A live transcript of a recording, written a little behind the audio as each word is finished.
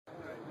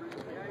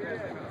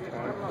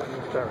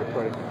Start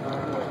recording.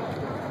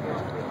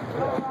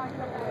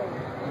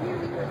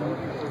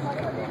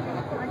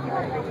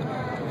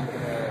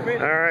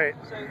 All right.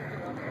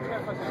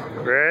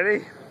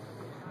 Ready?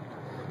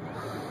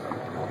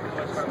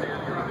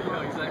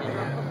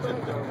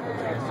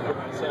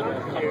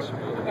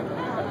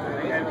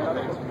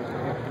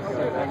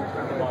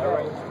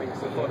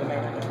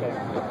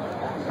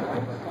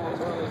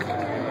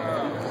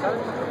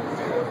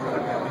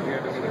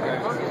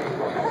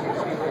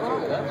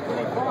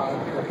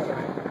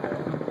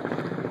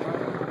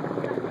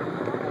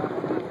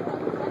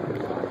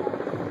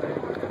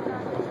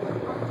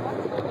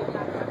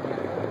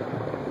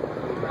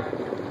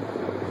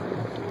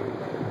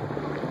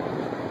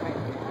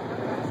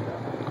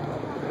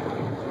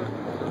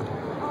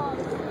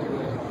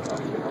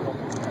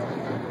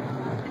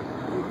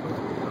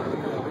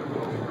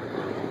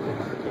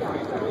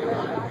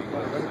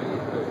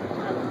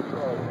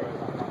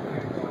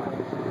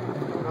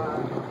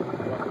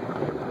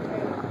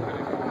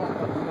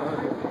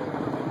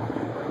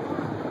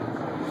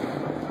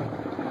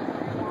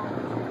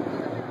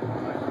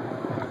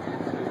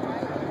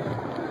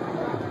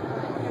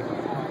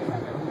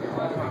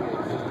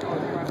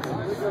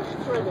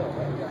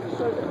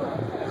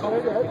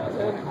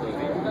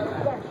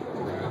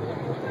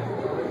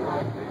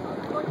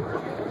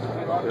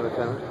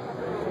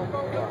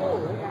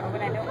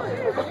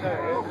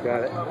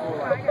 Got it.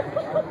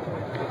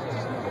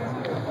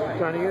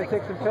 John, you gonna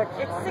take some pics?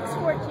 It's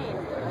 6:14.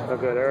 Oh,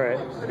 good. All right.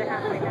 For the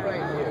halfway house.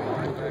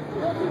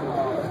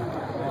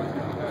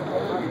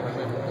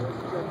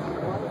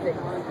 Do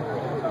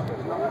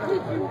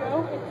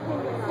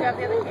you have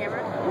the other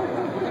camera?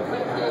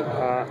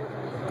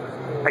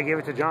 I gave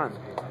it to John.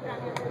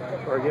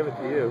 Or I gave it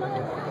to you.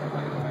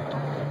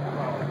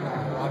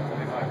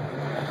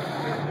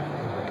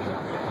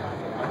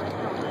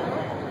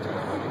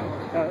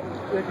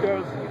 It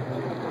goes.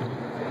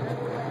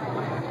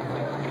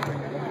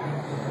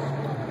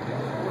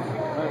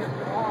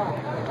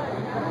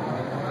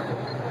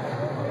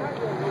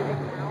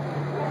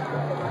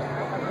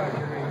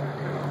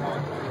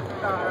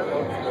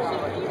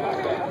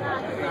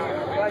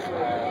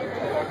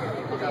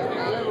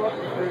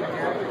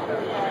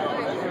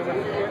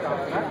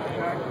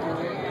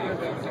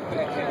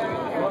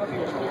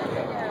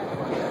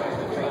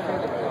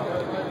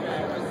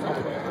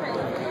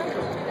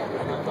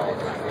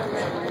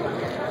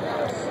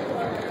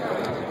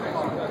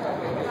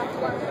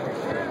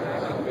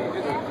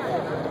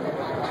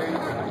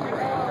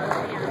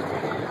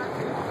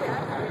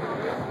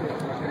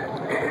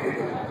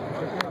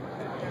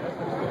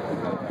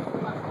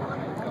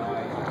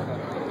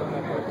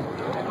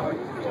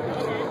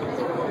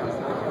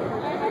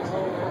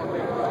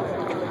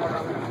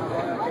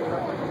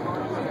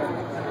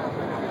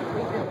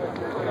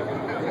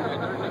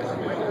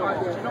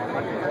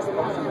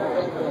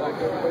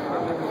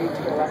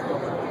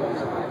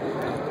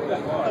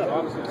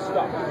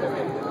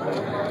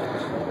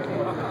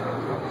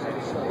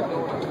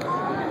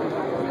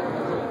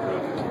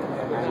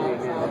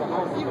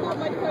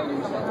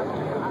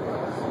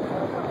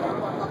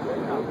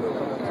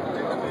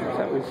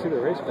 We see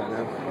the race by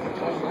now.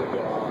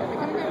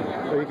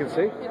 Oh, you can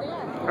see?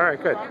 All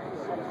right, good.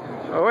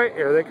 Oh wait,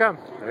 here they come.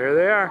 There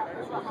they are.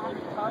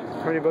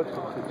 How many boats?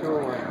 2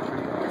 or 1?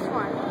 This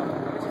one,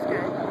 which is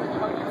good.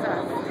 It's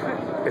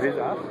us. It is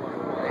off?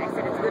 I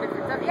said it's good if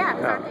it's up. Yeah,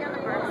 it's on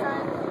the bird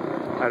side.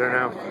 I don't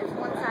know. It's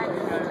one side.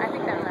 I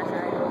think that's that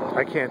side.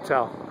 I can't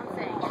tell. I'm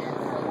saying it is.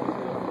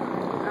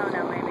 Oh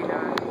no, maybe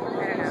not. I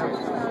don't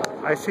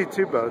know. I see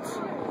 2 boats. I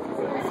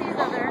see his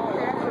other there.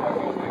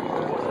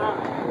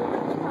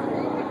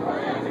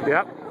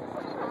 Yep.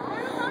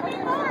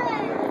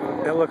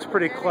 It looks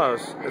pretty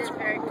close. It's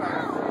very close.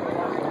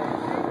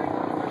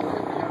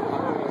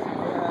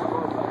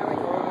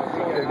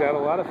 They've got a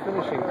lot of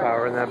finishing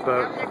power in that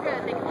boat. They're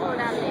good. They can pull it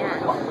out in the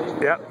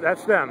end. Yep,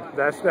 that's them.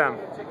 That's them.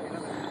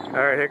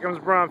 All right, here comes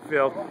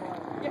Bromfield. Come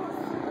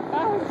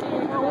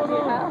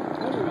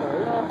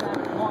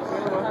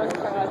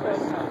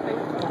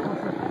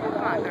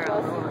on,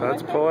 girls.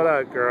 Let's pull it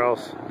out,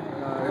 girls.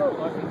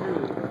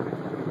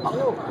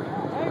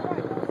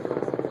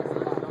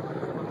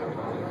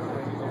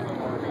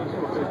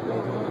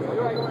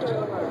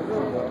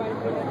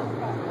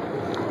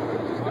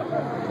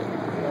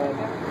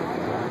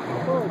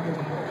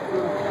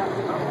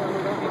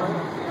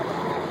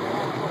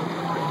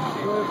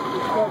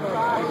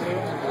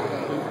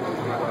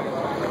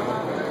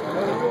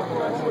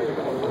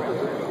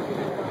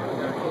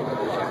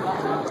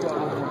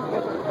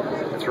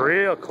 It's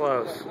real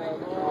close.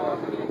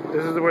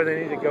 This is where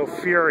they need to go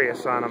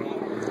furious on them.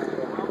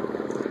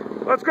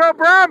 Let's go,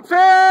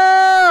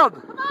 Bromfield!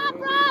 Come on,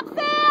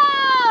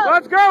 Bromfield!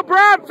 Let's go,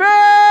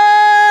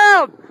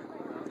 Bromfield!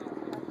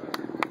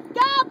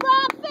 Go,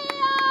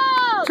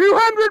 Bromfield!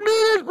 200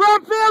 meters,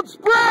 Bromfield,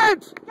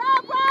 sprint!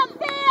 Go,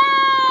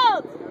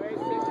 Bromfield!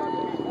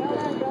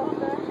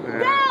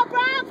 Go,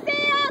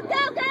 Bromfield!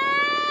 Go,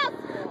 girls!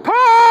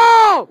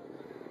 Paul!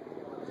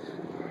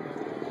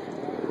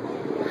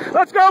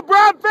 Let's go,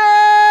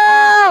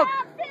 Bromfield!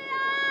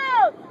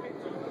 Bromfield!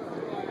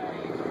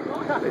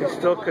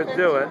 still could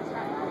do it.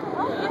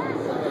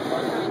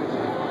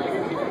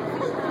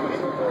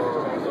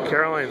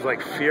 Caroline's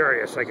like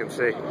furious, I can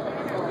see.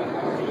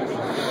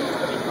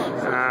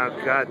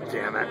 Oh, God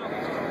damn it.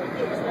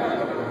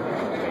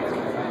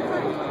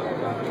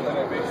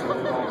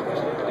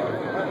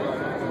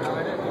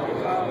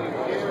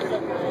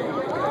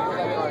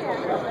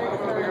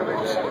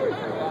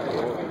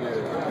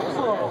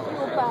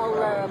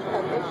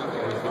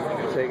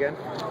 Say again?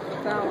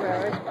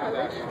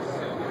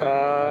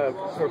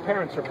 Her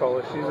parents are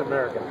Polish. She's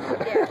American.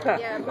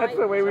 Yeah. That's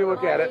the way we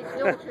look at it.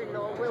 My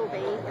daughter-in-law will be.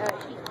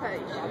 She's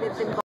Polish. Lives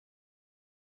in